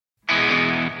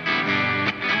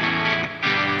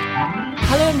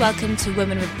and welcome to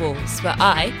Women with Balls, where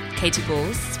I, Katy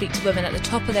Balls, speak to women at the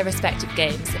top of their respective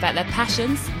games about their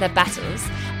passions, their battles,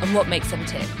 and what makes them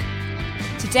tick.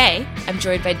 Today, I'm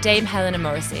joined by Dame Helena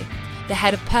Morrissey, the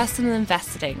head of personal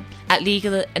investing at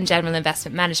Legal and General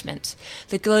Investment Management,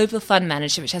 the global fund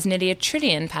manager which has nearly £1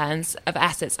 trillion of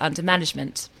assets under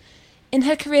management. In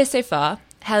her career so far,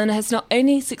 Helena has not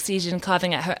only succeeded in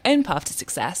carving out her own path to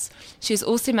success, she has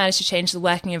also managed to change the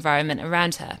working environment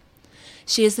around her.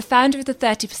 She is the founder of the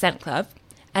 30% Club,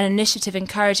 an initiative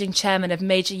encouraging chairmen of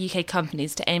major UK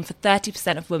companies to aim for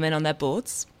 30% of women on their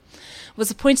boards, was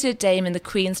appointed a Dame in the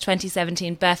Queen's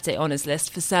 2017 Birthday Honours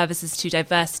List for services to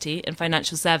diversity in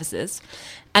financial services,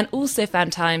 and also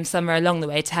found time somewhere along the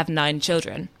way to have 9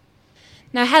 children.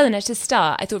 Now, Helena, to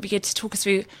start, I thought it would be good to talk us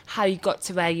through how you got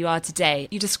to where you are today.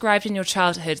 You described in your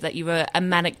childhood that you were a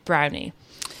manic brownie.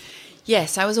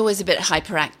 Yes, I was always a bit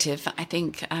hyperactive. I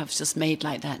think I was just made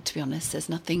like that, to be honest. There's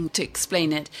nothing to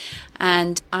explain it.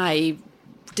 And I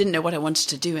didn't know what I wanted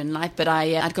to do in life, but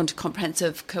I'd gone to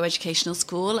comprehensive co-educational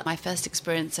school. My first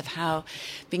experience of how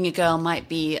being a girl might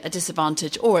be a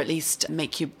disadvantage, or at least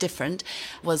make you different,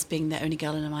 was being the only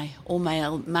girl in my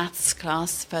all-male maths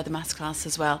class, further maths class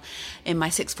as well, in my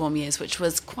sixth form years, which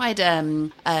was quite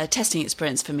a testing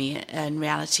experience for me. In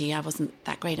reality, I wasn't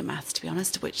that great at maths, to be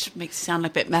honest, which makes it sound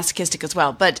like a bit masochistic as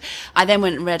well. But I then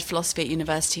went and read philosophy at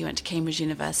university, went to Cambridge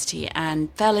University,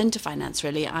 and fell into finance,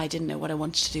 really. I didn't know what I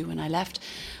wanted to do when I left.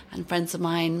 And friends of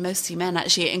mine, mostly men,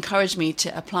 actually encouraged me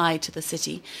to apply to the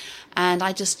city. And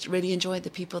I just really enjoyed the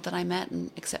people that I met and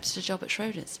accepted a job at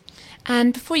Schroders.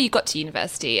 And before you got to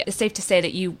university, it's safe to say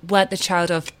that you weren't the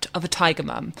child of a tiger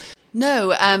mum.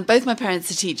 No, both my parents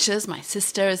are teachers. My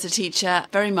sister is a teacher,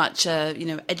 very much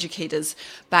educator's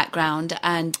background.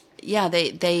 And yeah,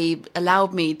 they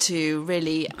allowed me to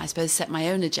really, I suppose, set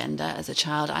my own agenda as a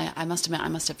child. I must admit, I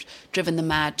must have driven them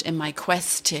mad in my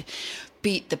quest to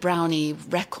beat the brownie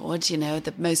record,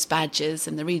 the most badges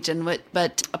in the region.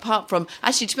 But apart from,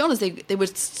 actually, to be honest, they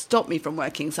would stop me from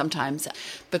working sometimes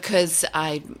because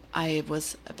I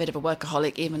was a bit of a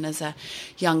workaholic even as a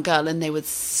young girl, and they would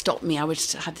stop me. I would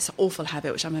have this awful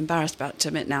habit, which I'm embarrassed about to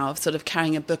admit now, of sort of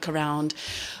carrying a book around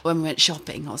when we went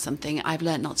shopping or something. I've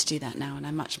learned not to do that now, and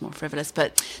I'm much more frivolous.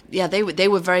 But yeah, they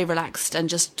were very relaxed and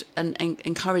just and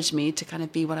encouraged me to kind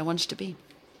of be what I wanted to be.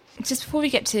 Just before we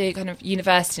get to kind of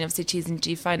university and obviously choosing to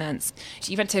do finance,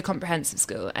 you went to a comprehensive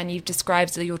school and you've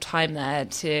described your time there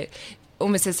to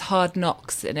almost as hard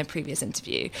knocks in a previous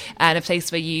interview, and a place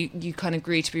where you kind of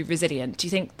grew to be resilient. Do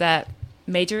you think that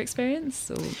made your experience?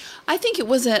 Or? I think it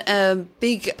was a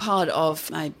big part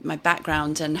of my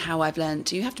background and how I've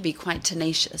learned. You have to be quite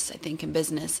tenacious, I think, in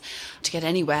business to get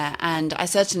anywhere. And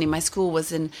my school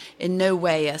was in no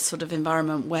way a sort of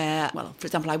environment where, well, for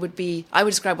example, I would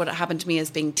describe what happened to me as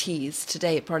being teased.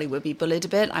 Today it probably would be bullied a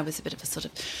bit. I was a bit of a sort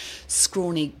of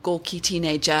scrawny, gawky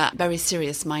teenager, very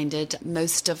serious-minded.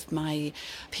 Most of my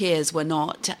peers were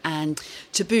not. And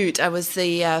to boot, I was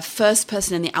the first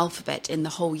person in the alphabet in the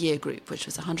whole year group, which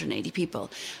was 180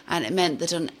 people. And it meant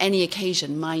that on any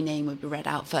occasion, my name would be read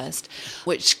out first,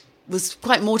 which was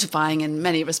quite mortifying in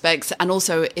many respects. And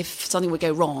also, if something would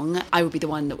go wrong, I would be the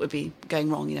one that would be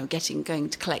going wrong, going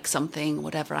to collect something or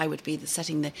whatever. I would be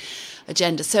setting the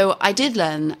agenda. So I did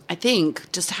learn, I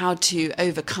think, just how to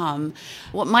overcome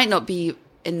what might not be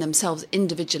in themselves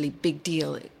individually big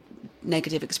deal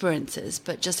negative experiences,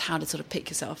 but just how to sort of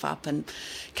pick yourself up and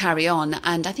carry on.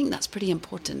 And I think that's pretty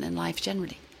important in life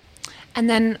generally. And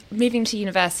then moving to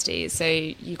university, so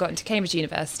you got into Cambridge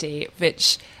University,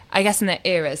 which I guess in that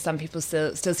era some people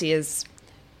still see as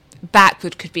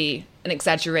backward, could be an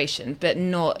exaggeration, but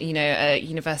not, a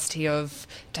university of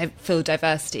full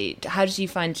diversity. How did you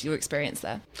find your experience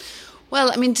there? Well,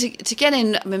 I mean, to get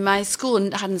in, my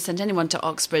school hadn't sent anyone to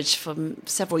Oxbridge for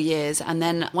several years. And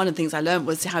then one of the things I learned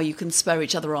was how you can spur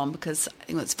each other on, because I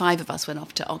think it was 5 of us went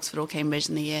off to Oxford or Cambridge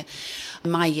in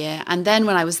my year. And then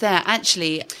when I was there,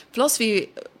 actually,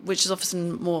 philosophy, which is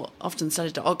more often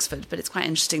studied at Oxford, but it's quite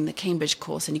interesting, the Cambridge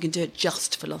course, and you can do it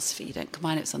just philosophy. You don't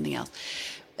combine it with something else.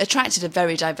 Attracted a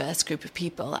very diverse group of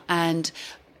people. And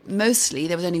mostly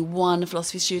there was only one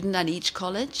philosophy student at each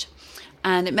college.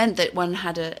 And it meant that one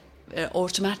had a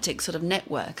automatic sort of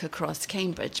network across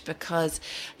Cambridge, because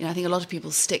I think a lot of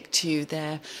people stick to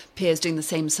their peers doing the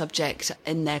same subject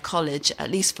in their college,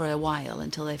 at least for a while,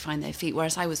 until they find their feet,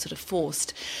 whereas I was sort of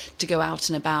forced to go out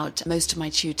and about. Most of my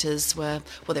tutors they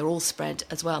were all spread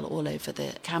as well all over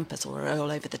the campus or all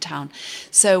over the town.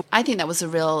 So I think that was a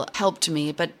real help to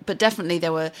me, but definitely they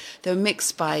were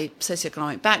mixed by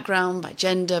socioeconomic background, by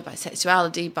gender, by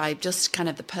sexuality, by just kind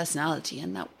of the personality,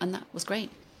 and that was great.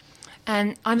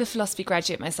 And I'm a philosophy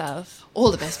graduate myself.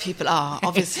 All the best people are,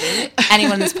 obviously.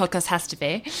 Anyone on this podcast has to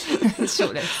be.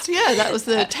 Shortlist. Yeah, that was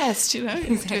the test, you know,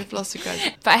 to be a philosophy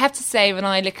graduate. But I have to say, when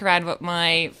I look around what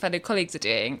my fellow colleagues are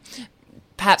doing,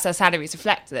 perhaps our salaries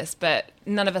reflect this, but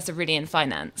none of us are really in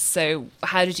finance. So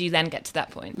how did you then get to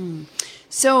that point?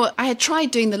 So I had tried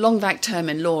doing the long vac term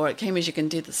in law. At Cambridge, you can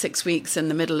do the 6 weeks in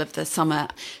the middle of the summer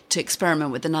to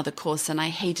experiment with another course, and I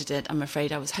hated it. I'm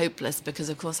afraid I was hopeless because,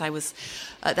 of course, I was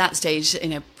at that stage,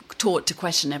 taught to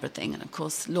question everything. And, of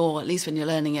course, law, at least when you're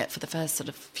learning it for the first sort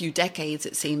of few decades,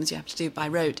 it seems, you have to do it by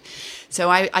rote. So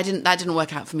that didn't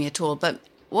work out for me at all. But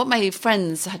what my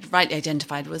friends had rightly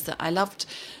identified was that I loved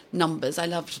numbers, I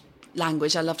loved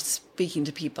language, I loved speaking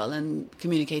to people and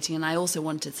communicating, and I also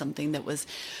wanted something that was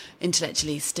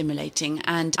intellectually stimulating.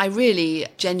 And I really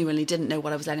genuinely didn't know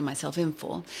what I was letting myself in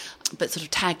for, but sort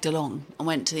of tagged along and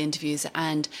went to the interviews.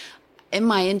 And in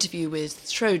my interview with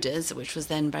Schroders, which was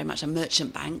then very much a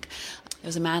merchant bank, there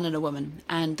was a man and a woman,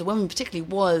 and the woman particularly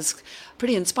was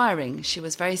pretty inspiring. She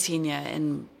was very senior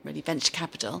in really venture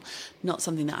capital, not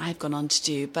something that I've gone on to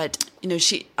do, but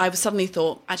I suddenly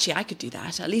thought, actually, I could do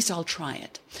that. At least I'll try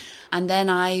it. And then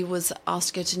I was asked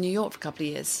to go to New York for a couple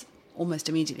of years, almost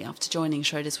immediately after joining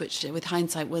Schroders, which with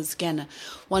hindsight was, again, a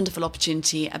wonderful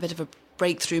opportunity, a bit of a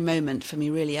breakthrough moment for me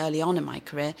really early on in my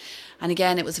career. And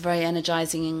again, it was a very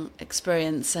energizing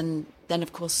experience. And then,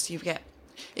 of course,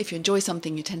 if you enjoy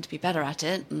something, you tend to be better at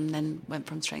it, and then went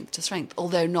from strength to strength,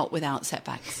 although not without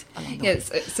setbacks along the way.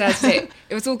 Yes, so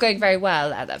it was all going very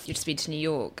well at that. You'd been to New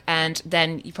York, and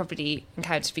then you probably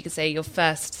encountered, if you could say, your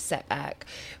first setback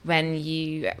when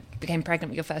you became pregnant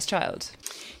with your first child.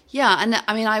 Yeah, and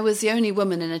I mean, I was the only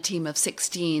woman in a team of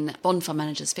 16 bond fund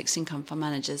managers, fixed income fund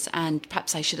managers, and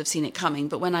perhaps I should have seen it coming.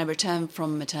 But when I returned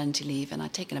from maternity leave, and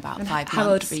I'd taken about 5 months. How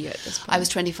old were you at this point? I was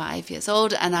 25 years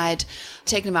old, and I'd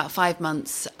taken about 5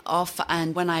 months off.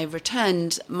 And when I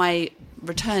returned, my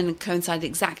return coincided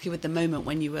exactly with the moment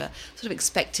when you were sort of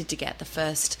expected to get the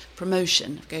first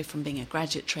promotion, go from being a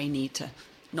graduate trainee to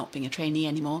not being a trainee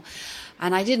anymore.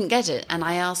 And I didn't get it. And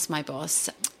I asked my boss,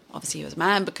 obviously he was a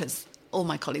man because all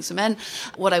my colleagues were men,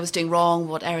 what I was doing wrong,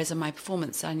 what areas of my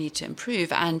performance I need to improve.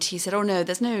 And he said, oh no,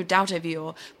 there's no doubt over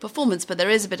your performance, but there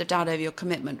is a bit of doubt over your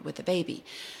commitment with the baby.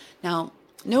 Now,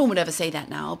 no one would ever say that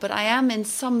now, but I am in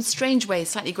some strange way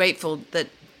slightly grateful that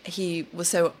he was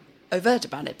so overt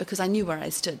about it, because I knew where I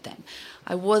stood then.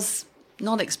 I was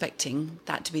not expecting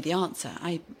that to be the answer.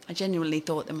 I genuinely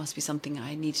thought there must be something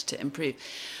I needed to improve.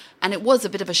 And it was a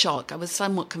bit of a shock. I was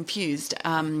somewhat confused,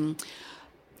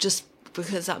 just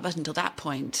because up until that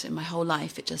point in my whole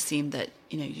life, it just seemed that,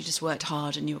 you just worked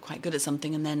hard and you were quite good at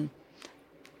something, and then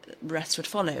the rest would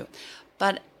follow.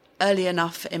 But early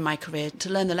enough in my career to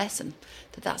learn the lesson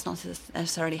that that's not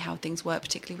necessarily how things work,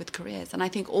 particularly with careers. And I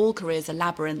think all careers are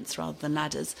labyrinths rather than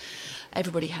ladders.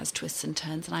 Everybody has twists and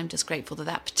turns, and I'm just grateful that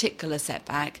that particular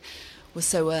setback was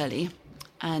so early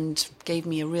and gave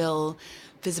me a real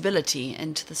visibility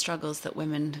into the struggles that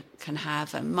women can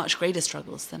have, and much greater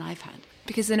struggles than I've had.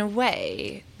 Because in a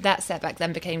way, that setback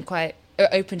then became quite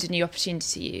opened a new opportunity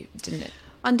to you, didn't it?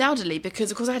 Undoubtedly, because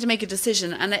of course I had to make a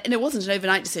decision, and it wasn't an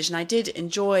overnight decision. I did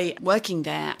enjoy working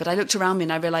there, but I looked around me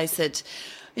and I realised that,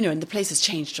 and the place has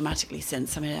changed dramatically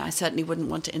since. I mean, I certainly wouldn't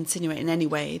want to insinuate in any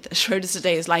way that Schroders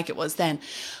today is like it was then,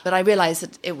 but I realised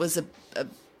that it was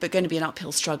going to be an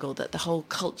uphill struggle, that the whole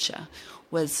culture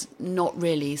was not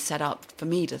really set up for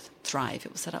me to thrive.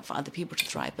 It was set up for other people to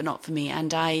thrive, but not for me.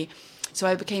 So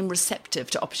I became receptive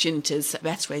to opportunities, the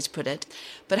best way to put it.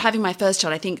 But having my first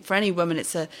child, I think for any woman,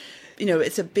 it's a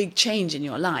big change in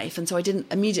your life. And so I didn't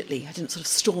sort of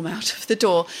storm out of the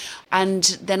door. And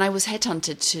then I was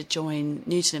headhunted to join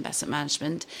Newton Investment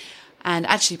Management, and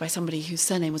actually by somebody whose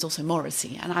surname was also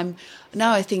Morrissey. And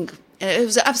I think it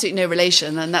was absolutely no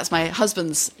relation, and that's my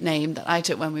husband's name that I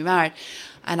took when we married.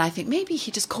 And I think maybe he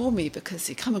just called me because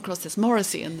he'd come across this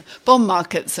Morrissey in the bond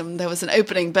markets and there was an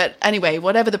opening. But anyway,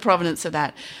 whatever the provenance of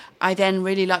that, I then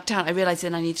really lucked out. I realised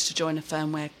then I needed to join a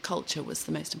firm where culture was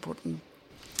the most important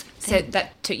thing. So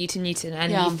that took you to Newton,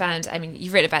 and you found,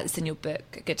 you've written about this in your book,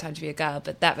 A Good Time to Be a Girl,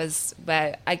 but that was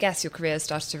where I guess your career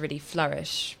started to really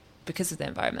flourish because of the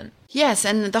environment. Yes,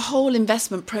 and the whole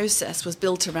investment process was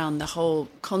built around the whole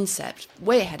concept,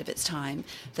 way ahead of its time,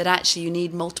 that actually you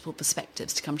need multiple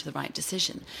perspectives to come to the right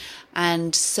decision.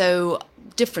 And so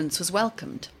difference was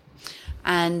welcomed.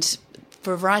 And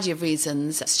for a variety of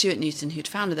reasons, Stuart Newton, who'd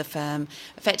founded the firm,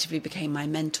 effectively became my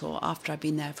mentor after I'd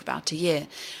been there for about a year.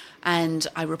 And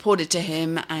I reported to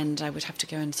him, and I would have to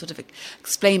go and sort of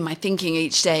explain my thinking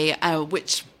each day,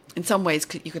 which in some ways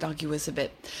you could argue was a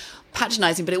bit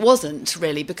patronising, but it wasn't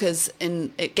really, because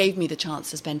it gave me the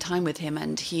chance to spend time with him,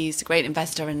 and he's a great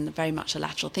investor and very much a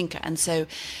lateral thinker. And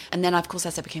then of course,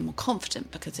 as I became more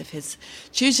confident because of his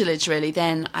tutelage, really,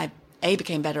 then I A,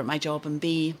 became better at my job, and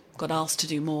B, got asked to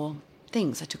do more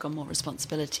things. I took on more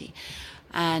responsibility.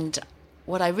 And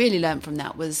what I really learned from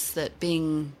that was that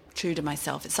being true to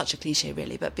myself, it's such a cliche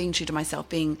really, but being true to myself,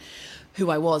 being who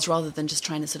I was, rather than just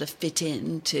trying to sort of fit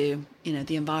into,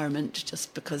 the environment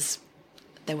just because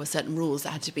there were certain rules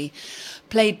that had to be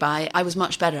played by, I was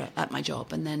much better at my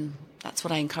job. And then that's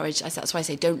what I encourage. That's why I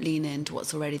say don't lean into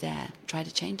what's already there. Try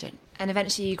to change it. And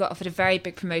eventually you got offered a very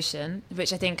big promotion,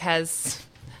 which I think has...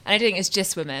 And I don't think it's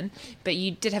just women, but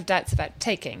you did have doubts about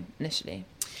taking initially.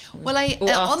 Well,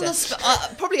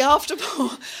 probably after.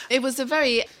 It was a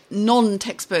very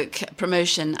non-textbook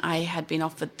promotion. I had been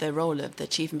offered the role of the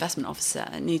chief investment officer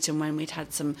at Newton when we'd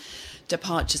had some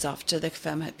departures after the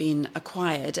firm had been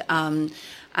acquired. And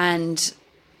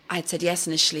I had said yes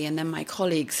initially, and then my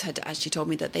colleagues had actually told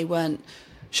me that they weren't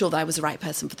sure that I was the right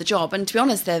person for the job. And to be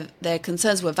honest, their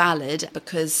concerns were valid,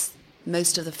 because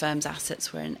most of the firm's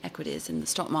assets were in equities in the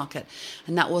stock market,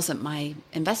 and that wasn't my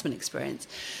investment experience.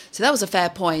 So that was a fair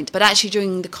point. But actually,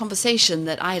 during the conversation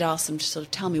that I had asked them to sort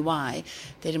of tell me why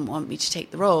they didn't want me to take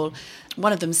the role,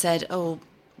 one of them said, "Oh,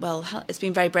 well, it's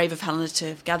been very brave of Helena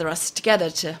to gather us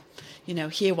together to,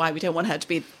 hear why we don't want her to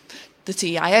be the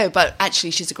CIO, but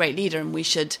actually she's a great leader, and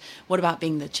what about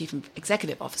being the chief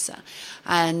executive officer?"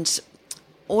 And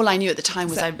all I knew at the time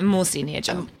was a more senior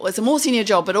job. It's a more senior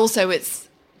job, but also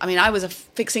I was a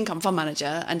fixed income fund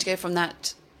manager, and to go from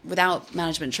that without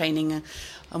management training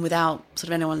and without sort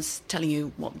of anyone telling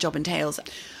you what the job entails.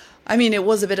 It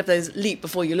was a bit of those leap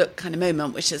before you look kind of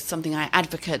moment, which is something I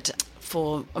advocate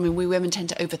for. We women tend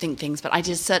to overthink things, but I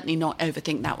did certainly not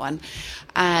overthink that one.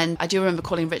 And I do remember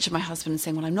calling Richard, my husband, and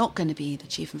saying, "Well, I'm not going to be the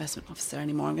chief investment officer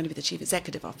anymore. I'm going to be the chief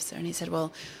executive officer." And he said,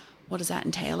 "Well, what does that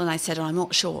entail?" And I said, "I'm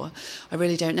not sure. I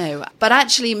really don't know." But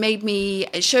actually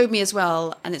it showed me as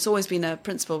well, and it's always been a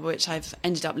principle which I've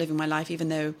ended up living my life, even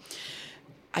though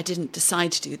I didn't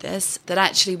decide to do this, that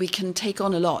actually we can take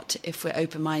on a lot if we're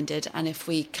open-minded, and if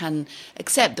we can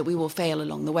accept that we will fail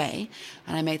along the way.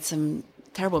 And I made some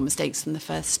terrible mistakes in the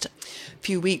first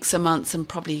few weeks and months, and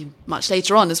probably much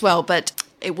later on as well. But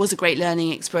it was a great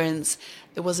learning experience.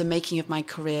 It was a making of my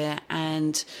career,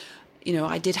 and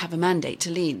I did have a mandate to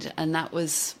lead, and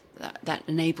that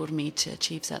enabled me to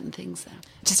achieve certain things there.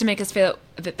 Just to make us feel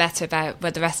a bit better about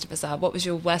where the rest of us are, what was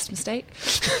your worst mistake?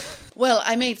 Well,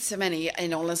 I made so many,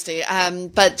 in all honesty.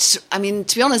 But,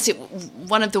 to be honest,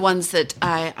 one of the ones that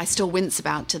I still wince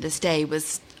about to this day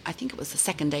was, I think it was the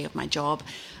second day of my job.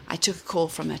 I took a call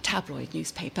from a tabloid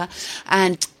newspaper,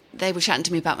 and they were chatting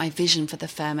to me about my vision for the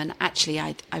firm. And actually,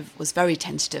 I was very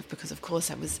tentative, because, of course,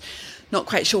 I was not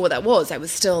quite sure what that was. I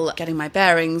was still getting my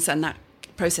bearings, and that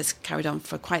process carried on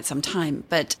for quite some time.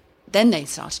 But then they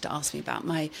started to ask me about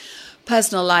my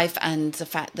personal life, and the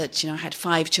fact that, I had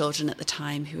 5 children at the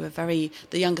time who were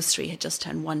the youngest 3 had just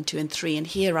turned 1, 2 and 3. And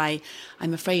here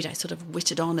I'm afraid I sort of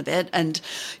witted on a bit and,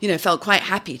 felt quite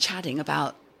happy chatting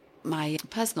about my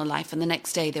personal life. And the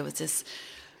next day there was this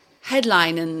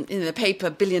headline in the paper,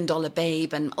 $1 billion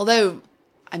babe. And although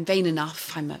I'm vain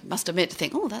enough, I must admit, to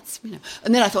think, oh, that's,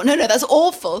 And then I thought, no, that's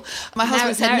awful. My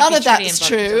husband said none of that is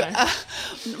true.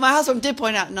 My husband did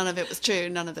point out none of it was true,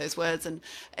 none of those words. And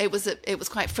it was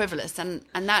quite frivolous. And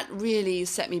that really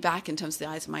set me back in terms of the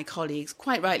eyes of my colleagues,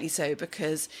 quite rightly so,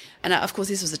 because, and of course,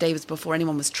 this was the days before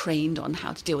anyone was trained on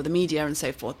how to deal with the media and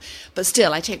so forth. But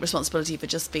still, I take responsibility for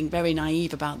just being very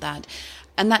naive about that.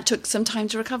 And that took some time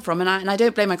to recover from. And I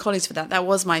don't blame my colleagues for that. That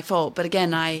was my fault. But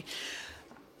again,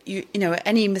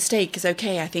 any mistake is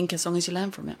okay, I think, as long as you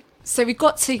learn from it. So we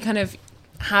got to kind of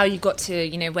how you got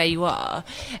to, where you are.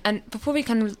 And before we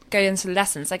kind of go into the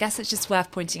lessons, I guess it's just worth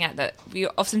pointing out that we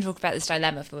often talk about this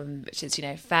dilemma for women, which is,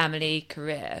 family,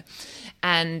 career.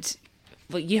 And,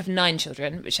 well, you have 9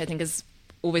 children, which I think is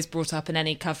always brought up in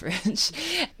any coverage.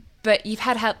 But you've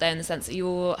had help there in the sense that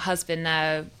your husband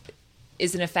now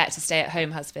is in effect a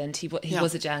stay-at-home husband. He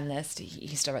was a journalist.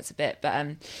 He still writes a bit.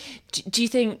 But do you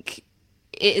think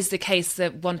it is the case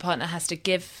that one partner has to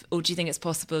give, or do you think it's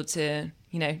possible to,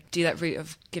 do that route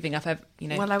of giving up,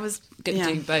 Well, I was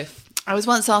doing both? I was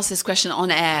once asked this question on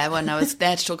air when I was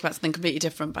there to talk about something completely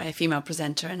different by a female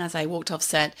presenter. And as I walked off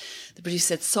set, the producer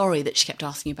said, sorry that she kept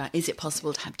asking about, is it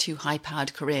possible to have 2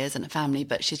 high-powered careers and a family,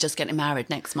 but she's just getting married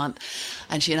next month.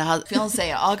 And she and her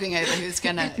fiancé are arguing over who's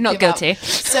going to Not guilty.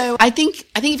 So I think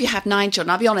if you have 9 children,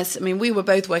 I'll be honest, we were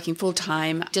both working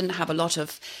full-time, didn't have a lot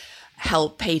of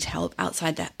paid help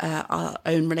outside our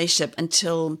own relationship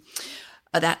until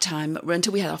at that time,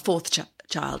 until we had our 4th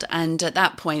child. And at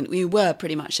that point, we were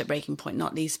pretty much at breaking point,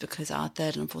 not least because our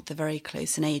third and fourth are very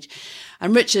close in age.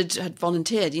 And Richard had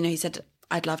volunteered, he said,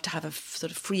 I'd love to have a sort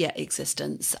of freer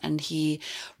existence. And he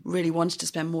really wanted to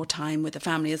spend more time with the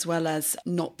family as well as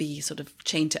not be sort of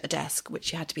chained to a desk,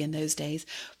 which you had to be in those days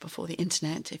before the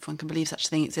internet, if one can believe such a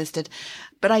thing existed.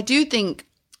 But I do think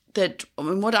that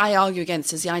what I argue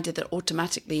against is the idea that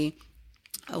automatically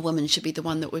a woman should be the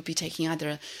one that would be taking either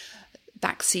a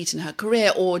back seat in her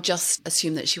career or just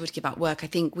assume that she would give up work. I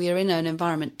think we are in an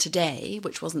environment today,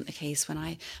 which wasn't the case when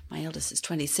my eldest is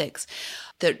 26,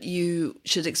 that you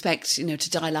should expect, to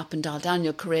dial up and dial down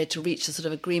your career to reach a sort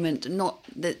of agreement.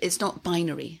 It's not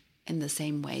binary in the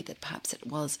same way that perhaps it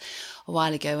was a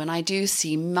while ago. And I do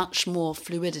see much more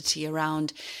fluidity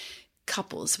around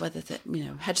couples, whether that,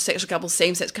 heterosexual couples,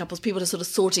 same-sex couples, people are sort of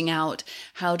sorting out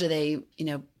how do they,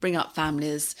 bring up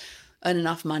families, earn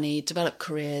enough money, develop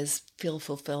careers, feel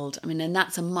fulfilled. And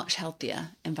that's a much healthier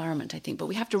environment, I think. But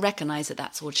we have to recognise that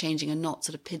that's all changing and not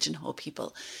sort of pigeonhole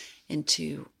people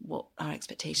into what our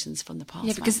expectations from the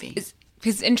past might be.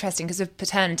 It's interesting because of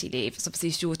paternity leave, it's obviously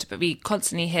shorter, but we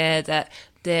constantly hear that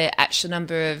the actual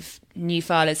number of new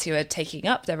filers who are taking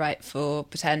up their right for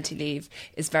paternity leave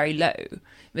is very low.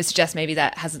 It suggests maybe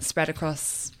that hasn't spread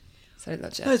across. So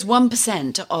it's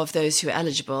 1% of those who are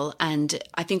eligible, and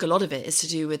I think a lot of it is to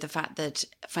do with the fact that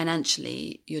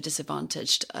financially you're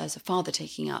disadvantaged as a father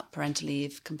taking up parental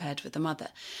leave compared with the mother.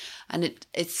 And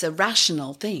it's a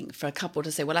rational thing for a couple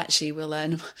to say, well, actually,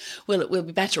 we'll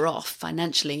be better off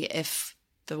financially if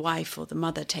the wife or the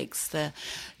mother takes the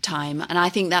time. And I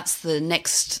think that's the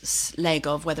next leg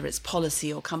of whether it's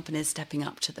policy or companies stepping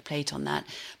up to the plate on that.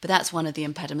 But that's one of the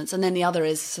impediments. And then the other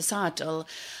is societal.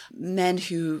 Men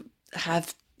who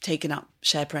have taken up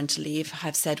shared parental leave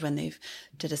have said when they've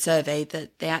did a survey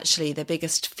that their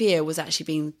biggest fear was actually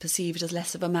being perceived as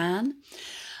less of a man.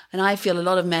 And I feel a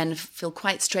lot of men feel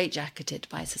quite straitjacketed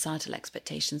by societal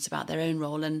expectations about their own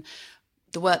role. And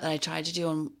the work that I try to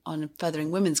do on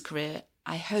furthering women's career,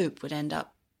 I hope would end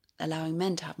up allowing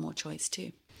men to have more choice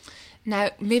too.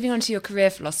 Now, moving on to your career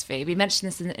philosophy, we mentioned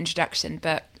this in the introduction,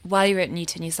 but while you were at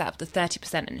Newton, you set up the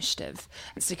 30% initiative.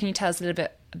 So can you tell us a little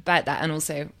bit about that and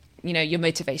also, your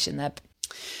motivation there?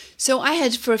 So I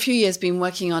had for a few years been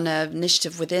working on an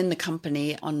initiative within the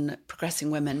company on progressing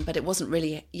women, but it wasn't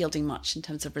really yielding much in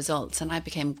terms of results. And I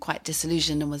became quite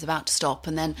disillusioned and was about to stop.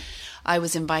 And then I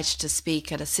was invited to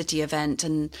speak at a city event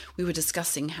and we were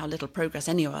discussing how little progress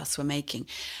any of us were making.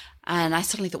 And I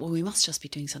suddenly thought, well, we must just be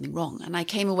doing something wrong. And I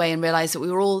came away and realised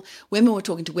that women were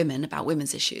talking to women about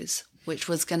women's issues, which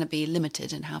was going to be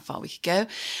limited in how far we could go.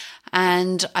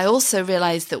 And I also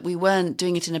realised that we weren't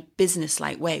doing it in a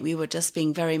business-like way. We were just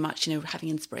being very much, having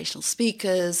inspirational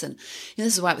speakers. And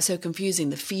this is why it was so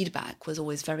confusing. The feedback was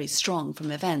always very strong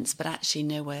from events, but actually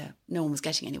no one was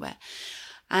getting anywhere.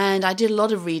 And I did a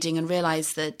lot of reading and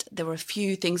realised that there were a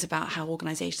few things about how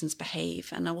organisations behave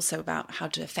and also about how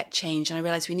to affect change. And I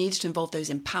realised we needed to involve those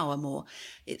in power more.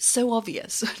 It's so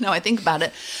obvious now I think about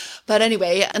it. But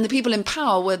anyway, and the people in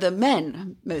power were the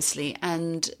men mostly.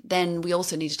 And then we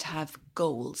also needed to have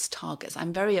goals, targets.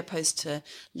 I'm very opposed to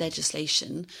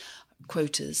legislation,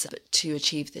 quotas, to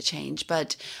achieve the change.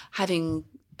 But having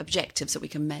objectives that we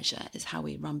can measure is how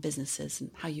we run businesses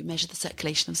and how you measure the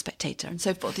circulation of Spectator and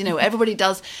so forth. Everybody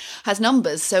has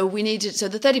numbers. So the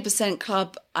 30%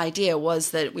 club idea was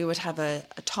that we would have a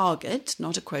target,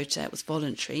 not a quota. It was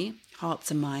voluntary, hearts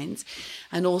and minds.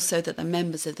 And also that the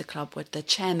members of the club were the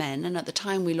chairmen. And at the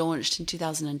time we launched in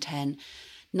 2010,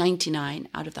 99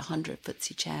 out of the 100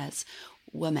 FTSE chairs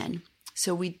were men.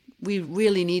 So we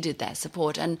really needed their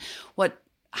support. And what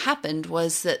happened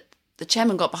was that the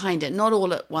chairman got behind it, not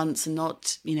all at once and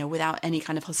not, without any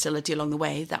kind of hostility along the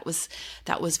way. That was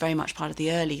very much part of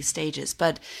the early stages.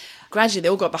 But gradually they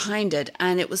all got behind it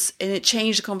and it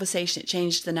changed the conversation. It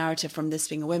changed the narrative from this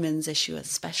being a women's issue, a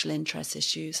special interest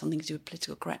issue, something to do with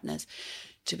political correctness,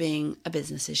 to being a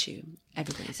business issue,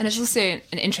 everybody's And issue. It's also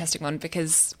an interesting one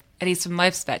because, at least from my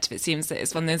perspective, it seems that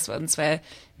it's one of those ones where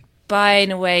by,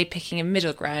 in a way, picking a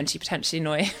middle ground, you potentially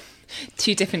annoy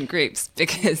two different groups,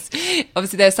 because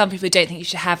obviously there are some people who don't think you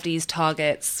should have these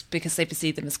targets because they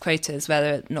perceive them as quotas,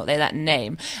 whether or not they're that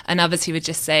name, and others who would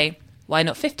just say, why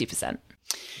not 50%?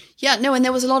 Yeah, no, and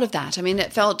there was a lot of that.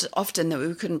 It felt often that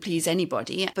we couldn't please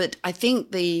anybody, but I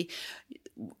think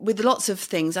with lots of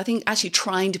things, I think actually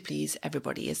trying to please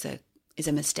everybody is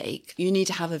a mistake. You need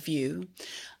to have a view,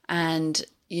 and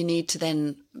you need to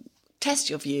then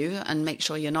test your view and make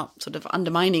sure you're not sort of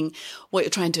undermining what you're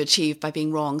trying to achieve by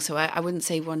being wrong. So I wouldn't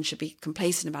say one should be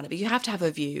complacent about it, but you have to have a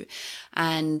view.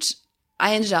 And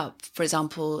I ended up, for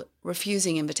example,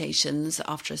 refusing invitations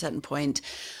after a certain point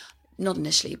not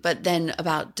initially, but then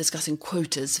about discussing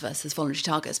quotas versus voluntary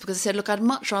targets, because I said, look, I'd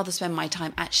much rather spend my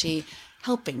time actually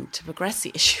helping to progress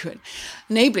the issue and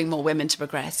enabling more women to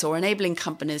progress, or enabling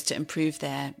companies to improve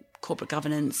their corporate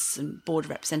governance and board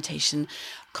representation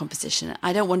composition.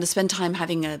 I don't want to spend time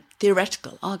having a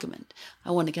theoretical argument. I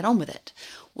want to get on with it,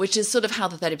 which is sort of how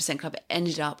the 30% Club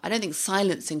ended up. I don't think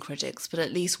silencing critics, but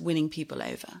at least winning people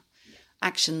over.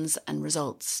 Actions and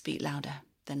results speak louder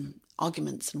than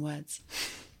arguments and words.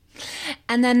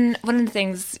 And then one of the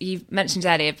things you mentioned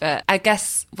earlier, but I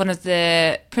guess one of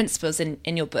the principles in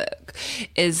your book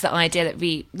is the idea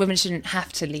that women shouldn't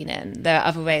have to lean in. There are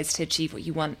other ways to achieve what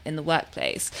you want in the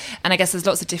workplace. And I guess there's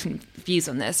lots of different views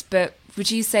on this, but would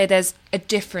you say there's a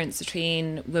difference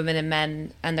between women and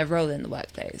men and their role in the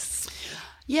workplace?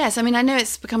 Yes, I mean, I know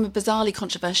it's become a bizarrely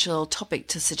controversial topic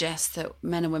to suggest that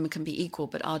men and women can be equal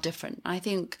but are different. I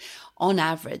think on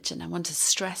average, and I want to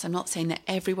stress, I'm not saying that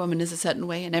every woman is a certain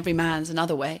way and every man's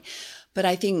another way, but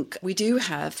I think we do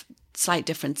have slight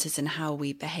differences in how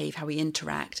we behave, how we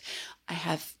interact. I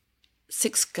have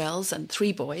 6 girls and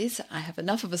 3 boys. I have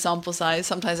enough of a sample size,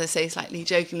 sometimes I say slightly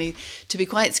jokingly, to be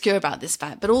quite secure about this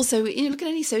fact. But also, look at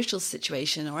any social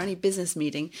situation or any business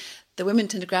meeting, the women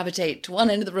tend to gravitate to one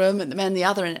end of the room and the men the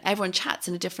other, and everyone chats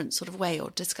in a different sort of way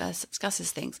or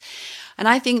discusses things. And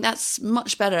I think that's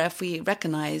much better if we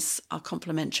recognise our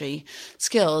complementary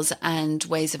skills and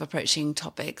ways of approaching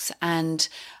topics. And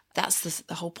that's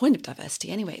the whole point of diversity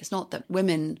anyway. It's not that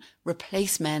women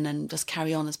replace men and just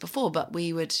carry on as before, but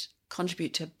we would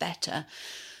contribute to better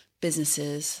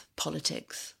businesses,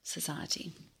 politics,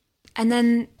 society. And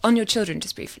then on your children,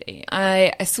 just briefly,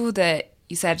 I saw that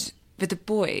you said with the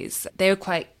boys, they were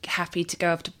quite happy to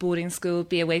go off to boarding school,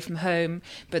 be away from home,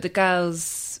 but the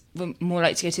girls were more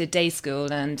likely to go to a day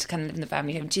school and kind of live in the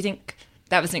family home. Do you think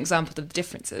that was an example of the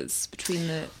differences between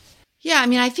the... Yeah, I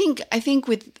mean, I think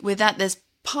with that, there's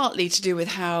partly to do with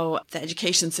how the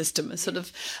education system has sort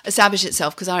of established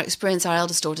itself, because our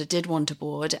eldest daughter did want to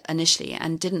board initially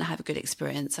and didn't have a good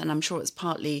experience. And I'm sure it's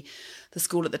partly the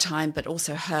school at the time, but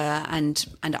also her and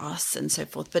us and so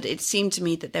forth. But it seemed to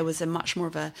me that there was a much more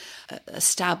of a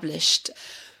established,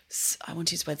 I want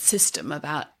to use the word system,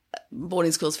 about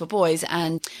boarding schools for boys.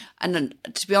 And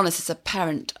to be honest, as a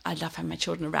parent, I love having my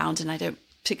children around, and I don't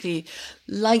particularly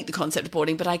like the concept of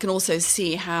boarding, but I can also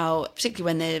see how, particularly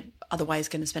when they're otherwise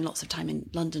going to spend lots of time in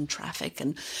London traffic,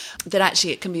 and that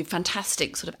actually it can be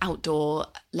fantastic sort of outdoor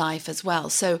life as well.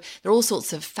 So there are all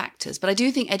sorts of factors. But I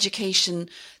do think education,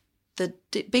 the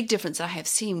big difference I have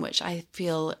seen, which I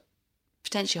feel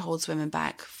potentially holds women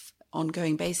back on an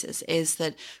ongoing basis, is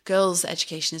that girls'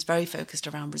 education is very focused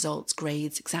around results,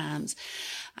 grades, exams,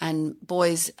 and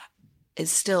boys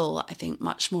is still, I think,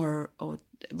 much more, or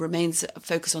remains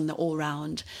focused on the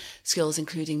all-round skills,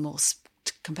 including more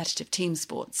competitive team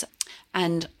sports.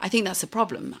 And I think that's a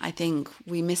problem. I think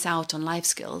we miss out on life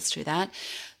skills through that.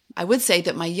 I would say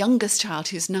that my youngest child,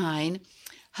 who's 9,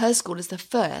 her school is the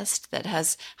first that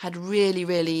has had really,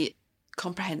 really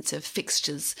comprehensive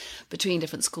fixtures between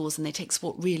different schools, and they take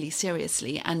sport really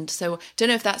seriously. And so don't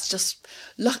know if that's just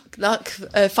luck.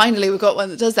 Finally, we've got one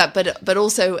that does that, but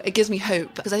also it gives me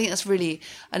hope, because I think that's really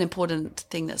an important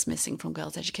thing that's missing from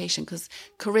girls' education, because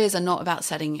careers are not about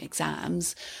setting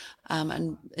exams,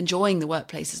 and enjoying the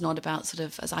workplace is not about sort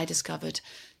of, as I discovered,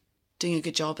 doing a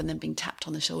good job and then being tapped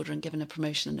on the shoulder and given a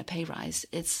promotion and a pay rise.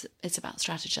 It's about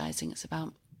strategizing. It's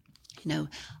about,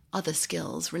 other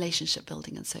skills, relationship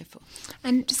building and so forth.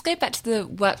 And just go back to the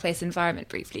workplace environment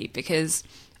briefly, because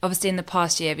obviously in the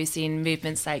past year we've seen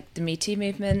movements like the Me Too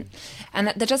movement, and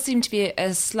there does seem to be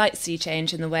a slight sea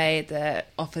change in the way that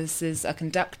offices are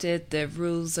conducted, the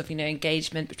rules of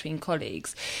engagement between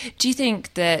colleagues. Do you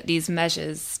think that these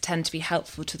measures tend to be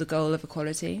helpful to the goal of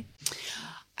equality?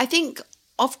 I think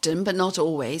often, but not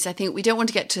always. I think we don't want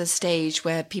to get to a stage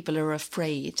where people are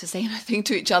afraid to say anything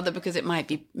to each other because it might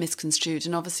be misconstrued.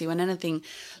 And obviously when anything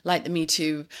like the Me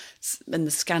Too and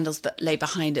the scandals that lay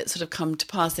behind it sort of come to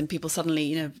pass, then people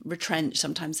suddenly, retrench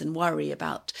sometimes and worry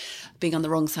about being on the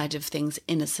wrong side of things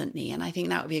innocently. And I think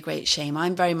that would be a great shame.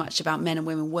 I'm very much about men and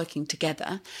women working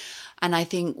together. And I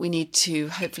think we need to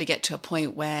hopefully get to a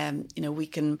point where, we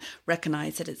can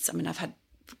recognise that I've had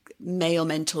male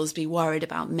mentors be worried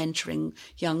about mentoring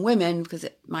young women because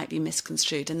it might be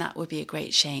misconstrued, and that would be a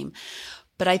great shame.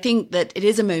 But I think that it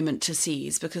is a moment to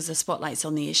seize, because the spotlight's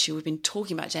on the issue. We've been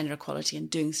talking about gender equality and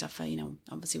doing stuff for,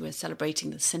 obviously we're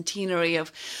celebrating the centenary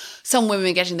of some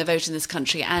women getting the vote in this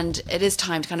country, and it is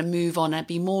time to kind of move on and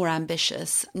be more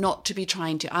ambitious, not to be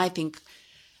trying to, I think,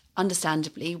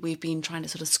 understandably, we've been trying to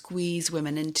sort of squeeze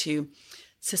women into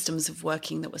systems of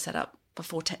working that were set up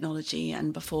before technology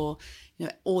and before,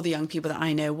 all the young people that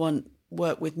I know want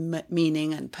work with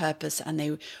meaning and purpose, and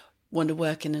they want to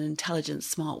work in an intelligent,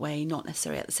 smart way, not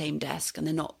necessarily at the same desk, and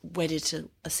they're not wedded to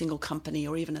a single company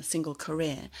or even a single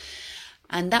career.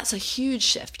 And that's a huge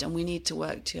shift, and we need to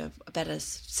work to a better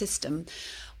system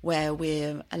where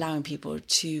we're allowing people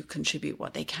to contribute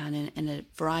what they can in a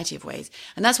variety of ways.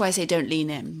 And that's why I say don't lean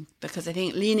in, because I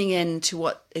think leaning into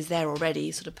what is there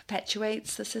already sort of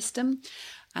perpetuates the system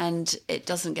and it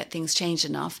doesn't get things changed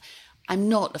enough. I'm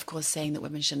not, of course, saying that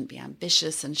women shouldn't be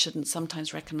ambitious and shouldn't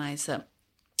sometimes recognize that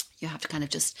you have to kind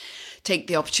of just take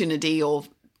the opportunity or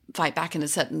fight back in a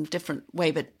certain different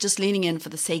way, but just leaning in for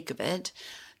the sake of it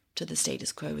to the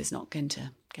status quo is not going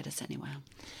to get us anywhere.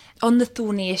 On the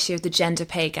thorny issue of the gender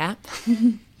pay gap,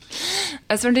 I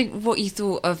was wondering what you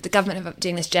thought of the government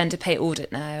doing this gender pay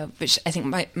audit now, which I think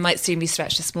might soon be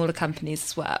stretched to smaller companies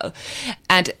as well.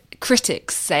 And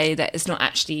critics say that it's not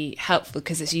actually helpful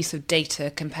because its use of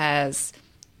data compares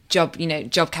job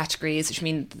categories, which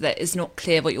means that it's not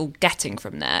clear what you're getting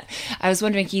from that. I was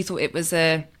wondering if you thought it was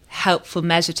a helpful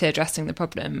measure to addressing the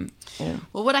problem. Yeah.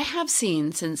 Well, what I have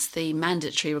seen since the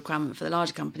mandatory requirement for the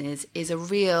larger companies is a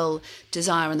real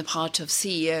desire on the part of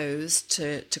CEOs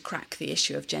to crack the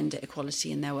issue of gender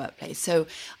equality in their workplace. So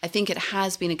I think it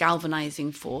has been a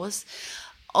galvanizing force.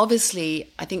 Obviously,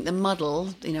 I think the muddle,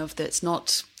 it's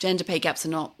not, gender pay gaps are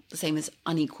not the same as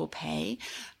unequal pay,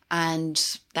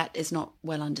 and that is not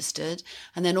well understood.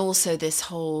 And then also this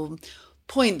whole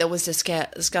point that was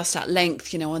discussed at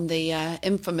length, on the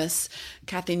infamous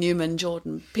Kathy Newman,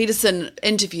 Jordan Peterson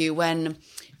interview when,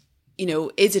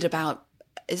 is it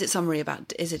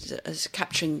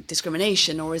capturing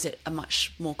discrimination, or is it a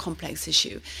much more complex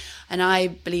issue? And I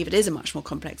believe it is a much more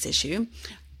complex issue.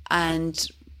 And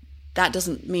that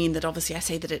doesn't mean that obviously I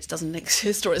say that it doesn't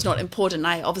exist or it's not important.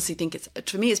 I obviously think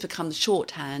for me, it's become the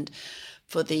shorthand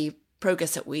for the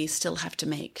progress that we still have to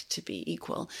make to be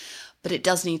equal. But it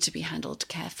does need to be handled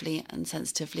carefully and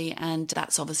sensitively. And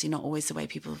that's obviously not always the way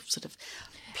people sort of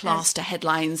plaster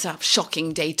headlines of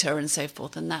shocking data and so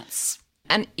forth. And that's...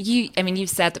 And you've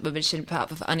said that women shouldn't put up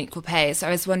with unequal pay. So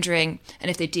I was wondering, and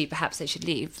if they do, perhaps they should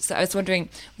leave. So I was wondering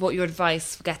what your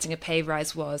advice for getting a pay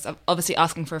rise was. Obviously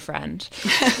asking for a friend.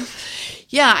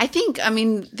 Yeah, I think,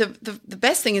 the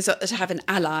best thing is to have an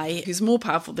ally who's more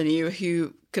powerful than you,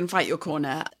 who can fight your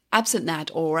corner. Absent that,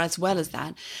 or as well as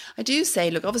that, I do say,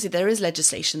 look, obviously there is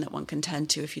legislation that one can turn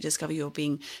to if you discover you're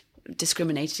being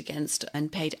discriminated against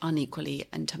and paid unequally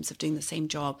in terms of doing the same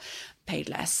job, paid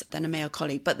less than a male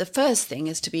colleague. But the first thing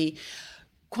is to be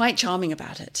quite charming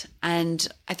about it. And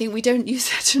I think we don't use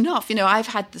that enough. I've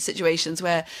had the situations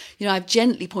where, I've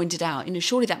gently pointed out,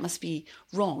 surely that must be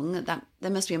wrong, that there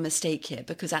must be a mistake here,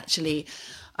 because actually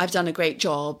I've done a great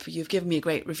job, you've given me a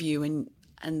great review,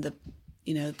 and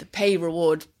the pay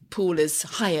reward pool is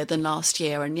higher than last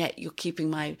year, and yet you're keeping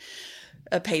my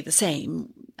pay the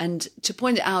same. And to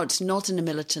point it out, not in a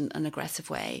militant and aggressive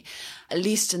way, at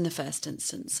least in the first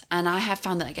instance. And I have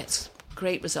found that it gets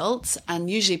great results. And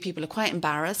usually people are quite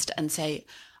embarrassed and say,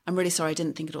 I'm really sorry, I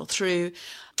didn't think it all through.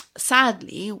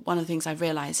 Sadly, one of the things I've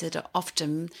realized is that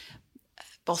often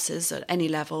bosses at any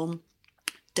level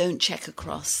don't check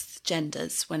across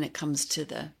genders when it comes to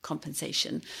the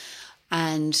compensation.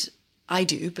 And I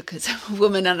do, because I'm a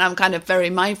woman and I'm kind of very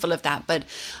mindful of that. But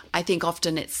I think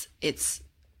often it's,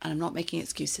 and I'm not making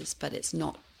excuses, but it's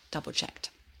not double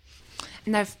checked.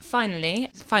 Now,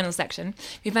 final section,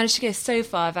 we've managed to go so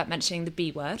far without mentioning the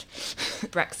B word,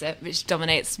 Brexit, which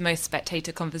dominates most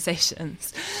spectator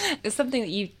conversations. It's something that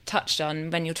you touched on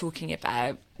when you're talking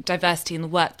about diversity in the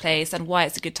workplace and why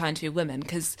it's a good time to be a woman,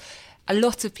 because a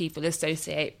lot of people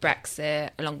associate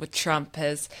Brexit, along with Trump,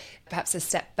 as perhaps a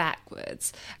step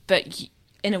backwards. But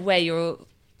in a way, you're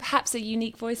perhaps a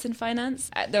unique voice in finance.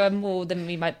 There are more than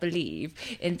we might believe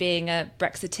in being a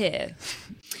Brexiteer.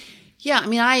 Yeah,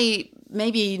 I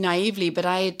maybe naively, but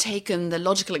I had taken the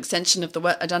logical extension of the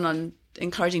work I'd done on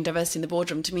encouraging diversity in the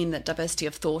boardroom to mean that diversity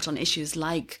of thought on issues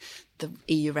like the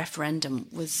EU referendum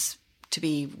was to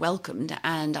be welcomed.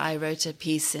 And I wrote a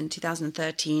piece in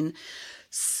 2013,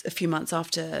 a few months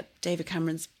after David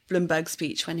Cameron's Bloomberg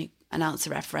speech when he announced the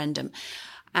referendum.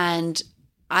 And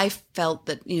I felt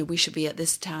that, we should be at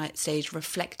this stage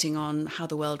reflecting on how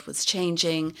the world was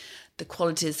changing, the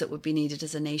qualities that would be needed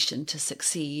as a nation to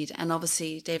succeed. And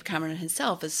obviously, David Cameron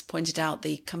himself has pointed out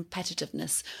the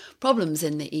competitiveness problems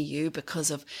in the EU because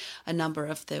of a number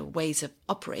of the ways of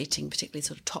operating, particularly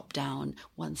sort of top-down,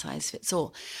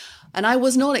 one-size-fits-all. And I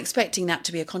was not expecting that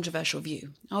to be a controversial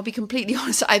view. I'll be completely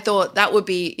honest. I thought that would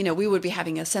be, we would be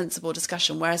having a sensible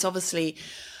discussion, whereas obviously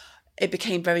it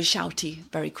became very shouty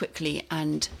very quickly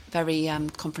and very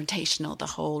confrontational, the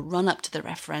whole run up to the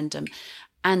referendum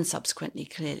and subsequently,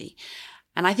 clearly.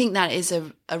 And I think that is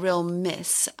a real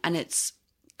miss. And it's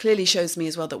clearly shows me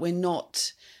as well that we're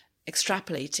not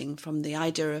extrapolating from the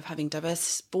idea of having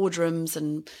diverse boardrooms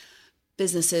and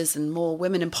businesses and more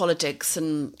women in politics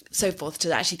and so forth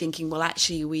to actually thinking, well,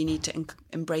 actually, we need to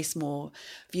embrace more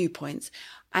viewpoints.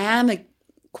 I am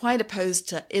quite opposed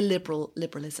to illiberal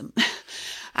liberalism.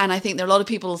 And I think there are a lot of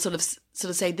people sort of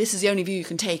say this is the only view you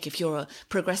can take if you're a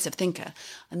progressive thinker.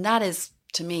 And that is,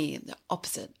 to me, the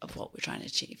opposite of what we're trying to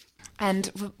achieve.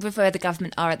 And with where the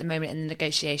government are at the moment in the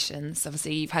negotiations,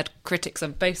 obviously you've had critics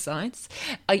on both sides.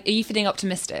 Are you feeling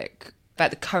optimistic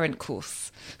about the current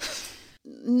course?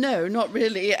 No, not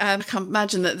really. I can't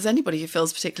imagine that there's anybody who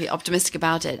feels particularly optimistic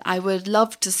about it. I would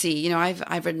love to see,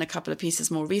 I've written a couple of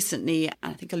pieces more recently, and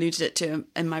I think alluded it to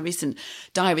in my recent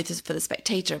diary for The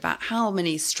Spectator, about how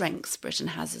many strengths Britain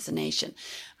has as a nation.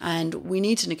 And we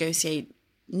need to negotiate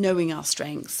knowing our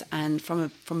strengths and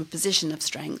from a position of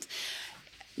strength.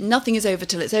 Nothing is over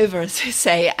till it's over, as they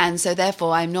say. And so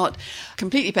therefore, I'm not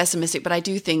completely pessimistic, but I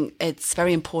do think it's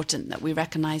very important that we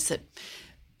recognise that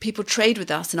people trade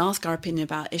with us and ask our opinion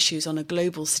about issues on a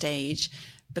global stage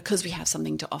because we have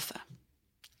something to offer.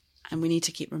 And we need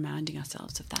to keep reminding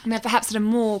ourselves of that. Now, perhaps on a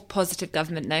more positive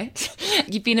government note,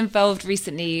 you've been involved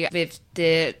recently with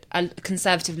the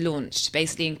Conservative launch to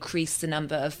basically increase the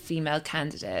number of female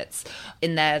candidates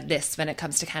in their list when it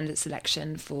comes to candidate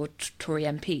selection for Tory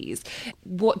MPs.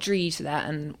 What drew you to that,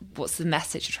 and what's the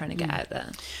message you're trying to get out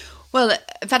there? Well,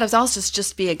 in fact, I was asked to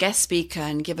just be a guest speaker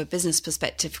and give a business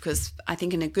perspective because I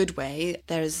think in a good way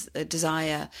there is a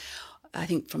desire, I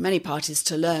think, from many parties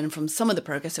to learn from some of the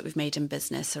progress that we've made in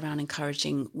business around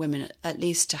encouraging women at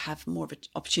least to have more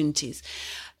opportunities,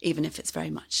 even if it's very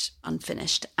much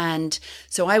unfinished. And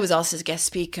so I was asked as a guest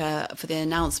speaker for the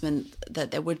announcement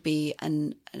that there would be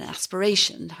an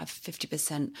aspiration to have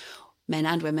 50% men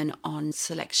and women on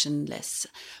selection lists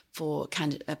for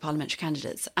parliamentary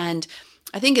candidates. And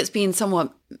I think it's been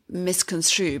somewhat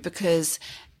misconstrued because,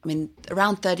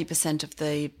 around 30% of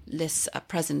the lists at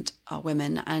present are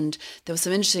women. And there were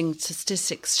some interesting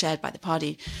statistics shared by the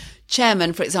party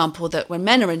chairman, for example, that when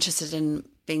men are interested in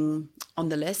being on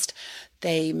the list,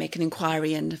 they make an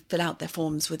inquiry and fill out their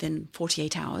forms within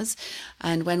 48 hours.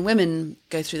 And when women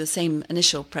go through the same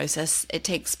initial process, it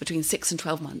takes between 6 and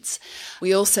 12 months.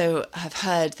 We also have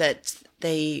heard that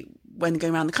when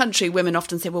going around the country, women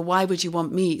often say, well, why would you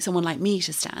want someone like me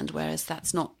to stand? Whereas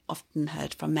that's not often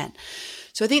heard from men.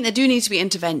 So I think there do need to be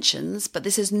interventions, but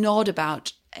this is not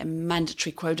about a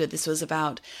mandatory quota. This was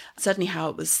about certainly how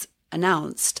it was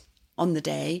announced on the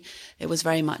day. It was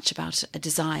very much about a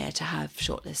desire to have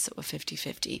shortlists that were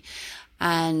 50-50.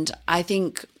 And I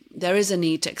think there is a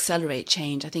need to accelerate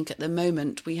change. I think at the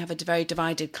moment we have a very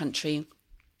divided country.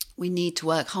 We need to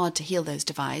work hard to heal those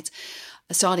divides.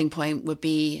 A starting point would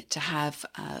be to have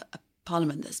a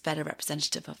parliament that's better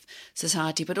representative of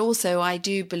society. But also I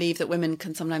do believe that women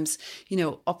can sometimes,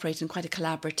 operate in quite a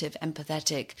collaborative,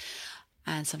 empathetic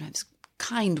and sometimes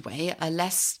kind way, are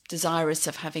less desirous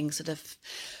of having sort of,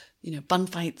 bun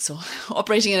fights or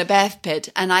operating in a bear pit.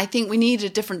 And I think we need a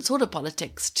different sort of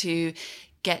politics to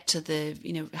get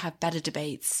to have better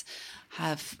debates,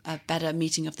 have a better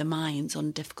meeting of the minds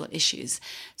on difficult issues.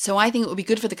 So I think it would be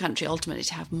good for the country ultimately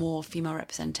to have more female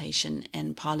representation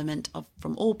in Parliament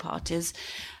from all parties.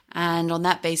 And on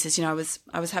that basis, I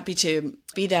was happy to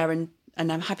be there and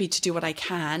I'm happy to do what I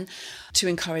can to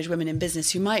encourage women in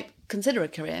business who might consider a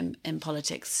career in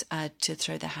politics to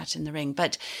throw their hat in the ring.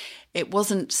 But it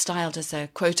wasn't styled as a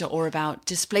quota or about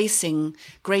displacing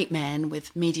great men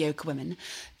with mediocre women.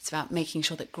 It's about making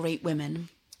sure that great women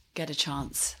get a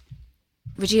chance.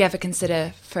 Would you ever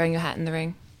consider throwing your hat in the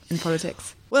ring in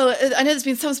politics? Well, I know there's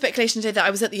been some speculation today that I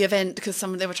was at the event because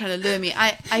they were trying to lure me.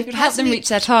 I help them reach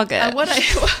their target.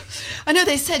 I know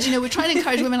they said, we're trying to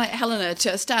encourage women like Helena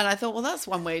to stand. I thought, well, that's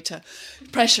one way to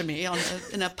pressure me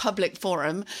in a public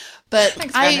forum. But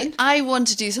Thanks, I want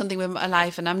to do something with my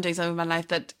life, and I'm doing something with my life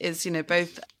that is,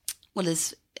 both,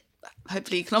 is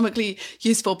hopefully economically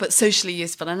useful, but socially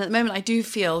useful. And at the moment, I do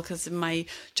feel, because in my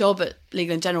job at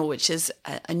Legal & General, which is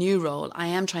a new role, I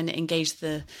am trying to engage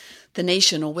the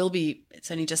nation, or will be,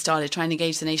 it's only just started, trying to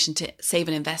engage the nation to save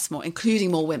and invest more,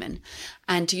 including more women,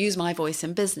 and to use my voice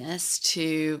in business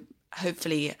to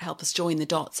hopefully help us join the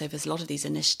dots over a lot of these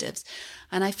initiatives.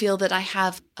 And I feel that I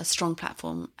have a strong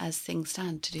platform as things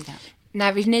stand to do that.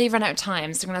 Now, we've nearly run out of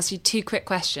time, so I'm going to ask you 2 quick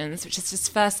questions, which is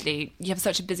just firstly, you have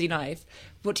such a busy life.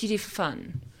 What do you do for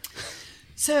fun?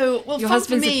 So, your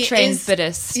husband's a trained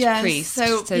Buddhist priest,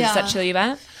 so does that chill you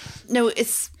out? No,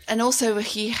 and also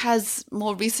he has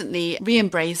more recently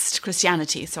re-embraced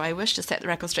Christianity. So I wish to set the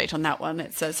record straight on that one.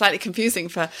 It's slightly confusing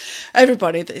for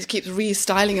everybody that he keeps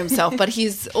restyling himself, but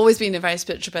he's always been a very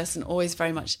spiritual person, always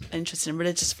very much interested in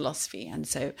religious philosophy. And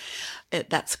so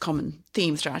that's a common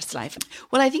theme throughout his life.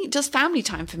 Well, I think just family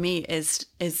time for me is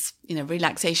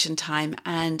relaxation time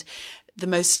and the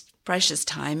most precious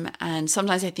time. And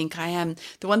sometimes I think I am,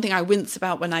 the one thing I wince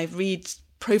about when I read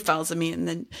profiles of me in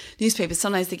the newspapers,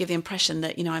 sometimes they give the impression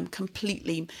that, I'm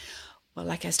completely, well,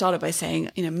 like I started by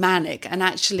saying, manic. And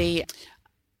actually,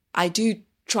 I do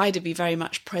try to be very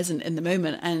much present in the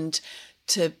moment and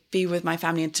to be with my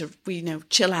family and to,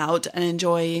 chill out and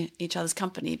enjoy each other's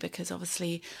company, because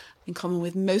obviously, in common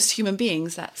with most human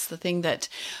beings, that's the thing that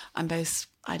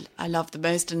I love the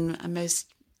most and I'm most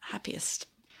happiest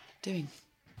doing.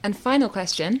 And final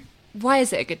question, why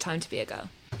is it a good time to be a girl?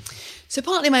 So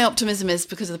partly my optimism is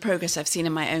because of the progress I've seen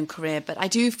in my own career, but I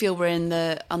do feel we're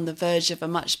on the verge of a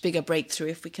much bigger breakthrough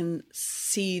if we can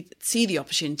see the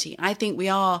opportunity. I think we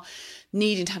are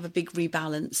needing to have a big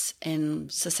rebalance in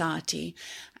society,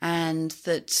 and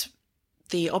that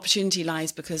the opportunity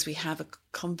lies because we have a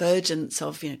convergence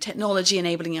of technology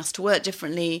enabling us to work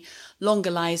differently,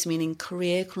 longer lives meaning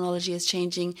career chronology is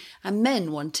changing, and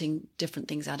men wanting different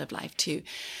things out of life too.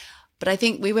 But I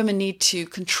think we women need to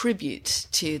contribute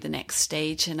to the next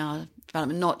stage in our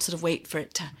development, not sort of wait for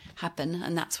it to happen.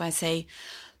 And that's why I say,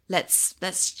 let's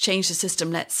change the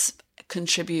system. Let's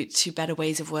contribute to better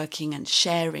ways of working and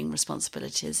sharing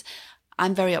responsibilities.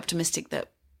 I'm very optimistic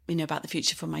that about the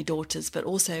future for my daughters, but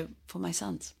also for my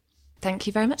sons. Thank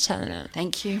you very much, Helena.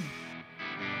 Thank you.